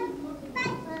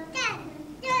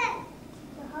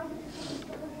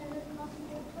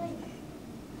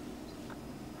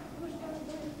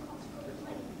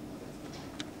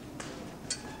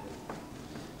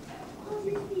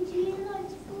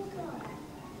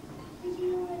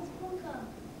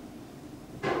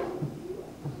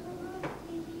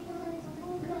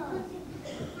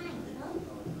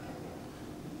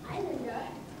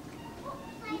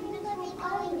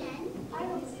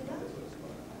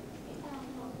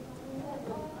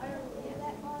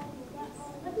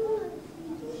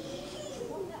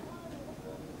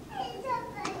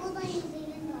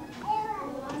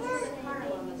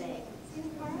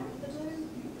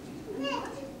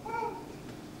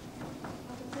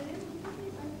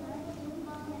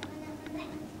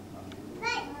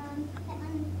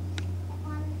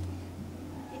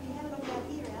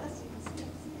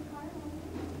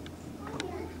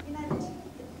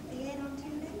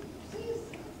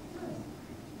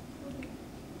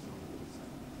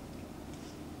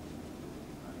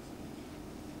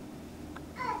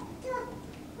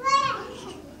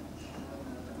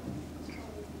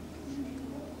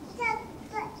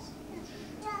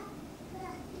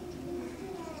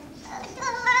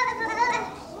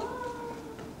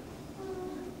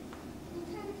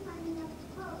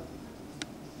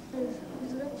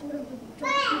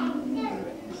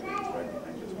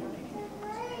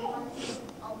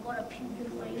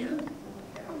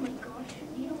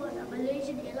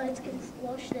 birds get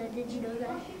squashed there. Did you know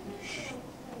that?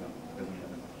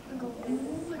 Go,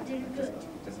 ooh, it did good.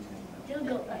 They'll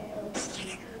go like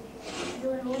those.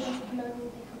 Your whole bunch of blood will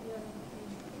be coming out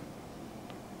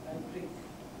of the face.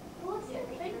 What's that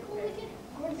thing called again?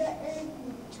 Gunda and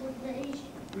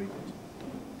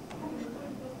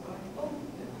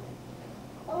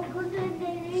Oh, Gunda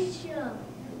Indonesia.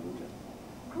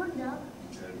 Gunda.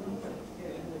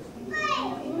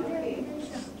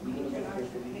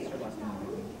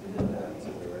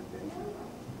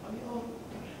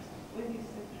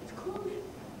 It's called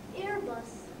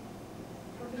Airbus.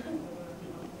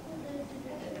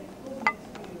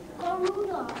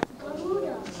 Garuda.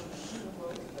 Garuda.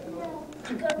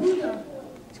 Garuda.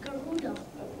 It's Garuda.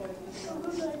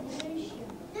 Garuda Indonesia.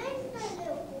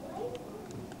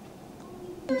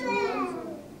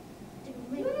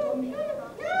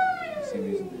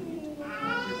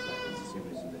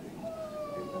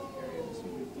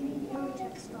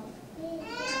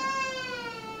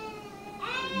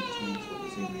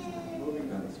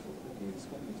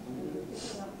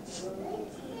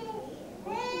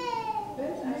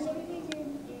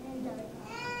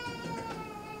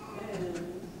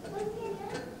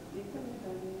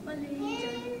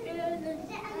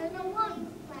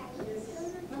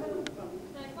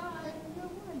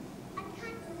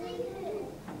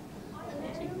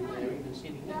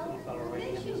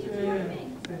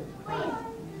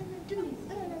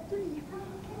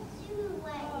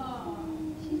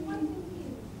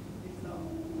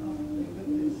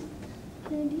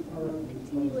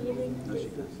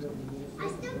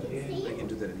 I can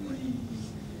do that anyway.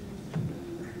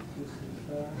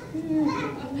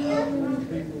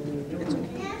 It's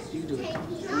okay. You do it.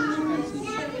 She can't see me.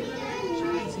 She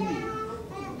can't see me.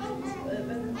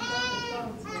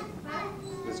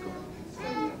 Let's go.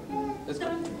 Let's go.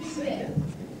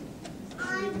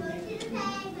 I'm going to the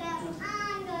playground.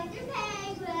 I'm going to the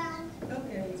playground.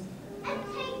 Okay. And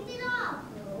take it off.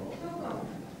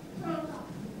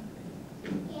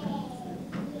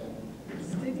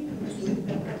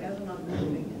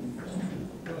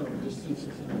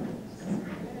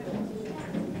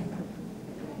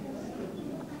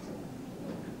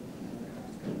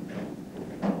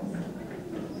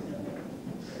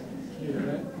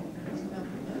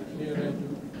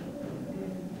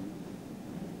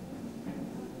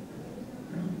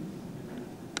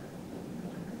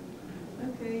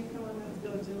 Okay, come on, let's go.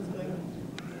 Jill's going.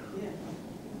 Yeah.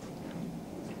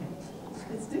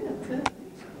 Let's do it.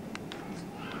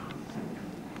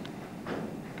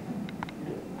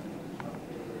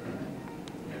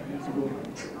 Let's go.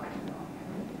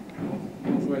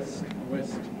 Northwest,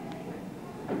 west.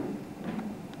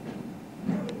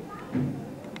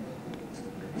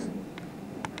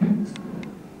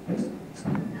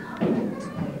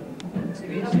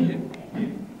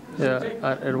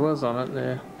 Yeah, it was on it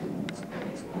there.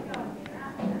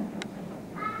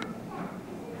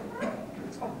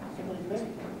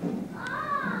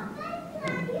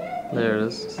 There it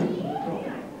is.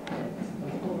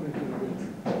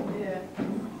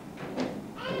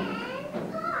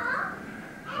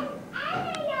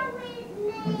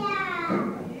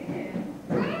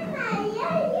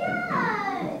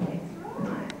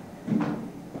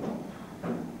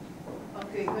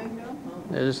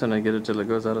 Yeah, just gonna get it till it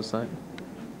goes out of sight.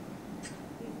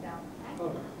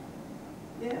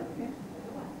 Yeah, okay.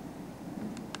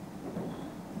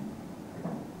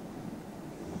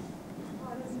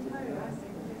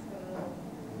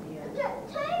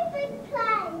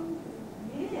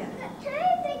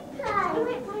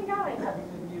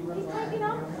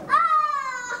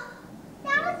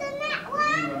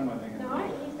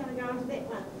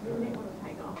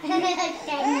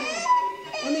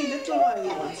 Only little while he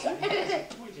wants it.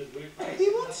 He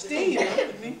won't stay here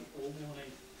with me.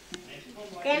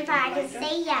 Grandpa, I can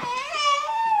see ya.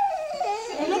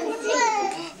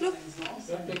 Look.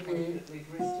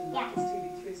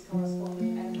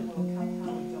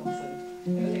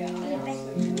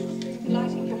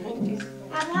 Lighting your holidays.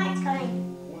 My light's going.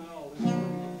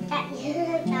 That you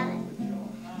done.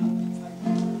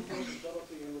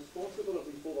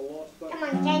 Come on,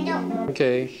 stand up.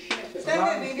 Okay. Stand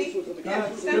there, baby.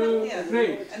 Yeah, stand up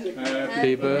here.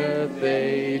 Happy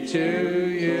birthday to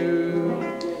you.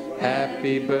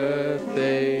 Happy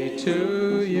birthday to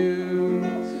you.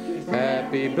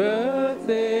 Happy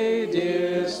birthday,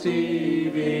 dear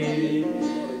Stevie.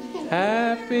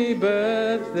 Happy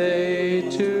birthday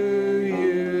to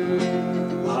you.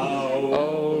 How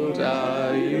old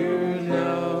are you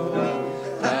now?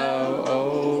 How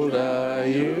old are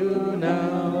you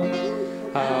now?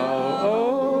 How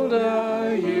old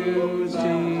are you,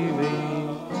 Stevie?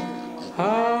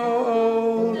 How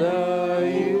old are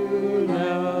you?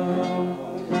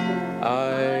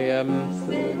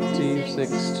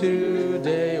 36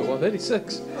 today. Oh,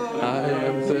 36. I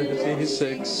am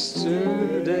 36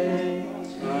 today.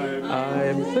 I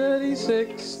am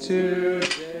 36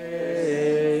 today.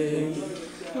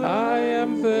 I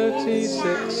am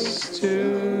 36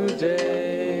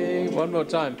 today. One more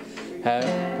time.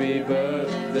 Happy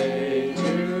birthday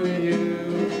to you.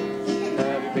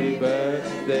 Happy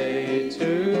birthday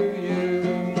to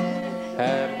you.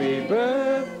 Happy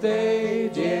birthday,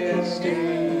 dear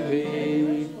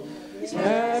Stevie.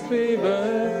 Happy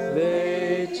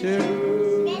birthday to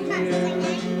you.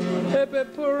 Hip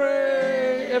hip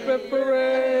hooray! Hip hip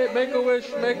hooray! Make a wish!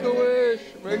 Make a wish!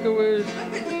 Make a wish!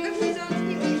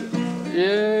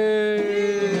 Yay!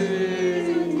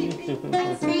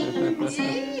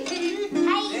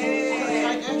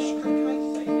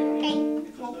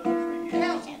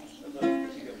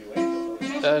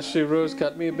 Ashley Rose,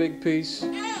 cut me a big piece.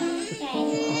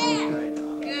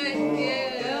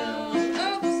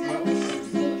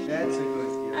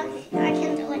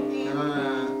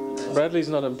 Bradley's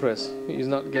not impressed. He's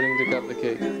not getting to cut the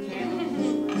cake.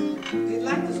 You'd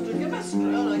like to give us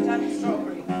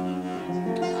strawberry.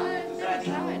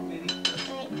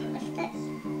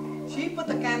 She put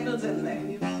the candles in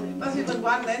there. Plus you got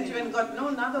one, then she went got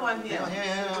another one here.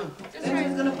 Then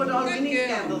she's going to put all Winnie's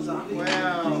candles on.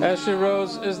 Wow. Ashley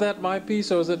Rose, is that my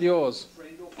piece or is it yours?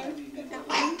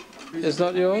 It's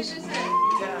not yours?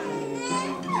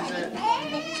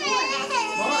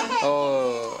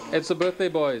 Oh, it's the birthday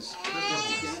boys.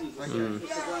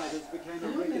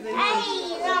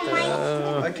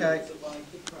 Okay.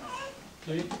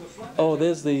 Oh,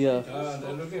 there's the...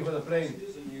 They're looking for the plane.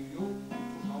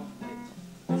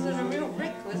 Was it a real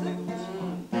brick, was it?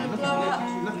 Blow up.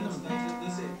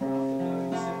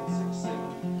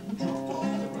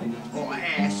 Oh,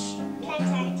 ash.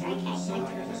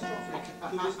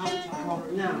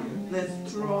 Now, let's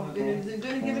throw. Are you going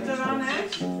to give it around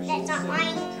Ash? That's not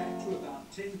mine.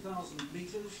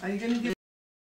 Are you going to give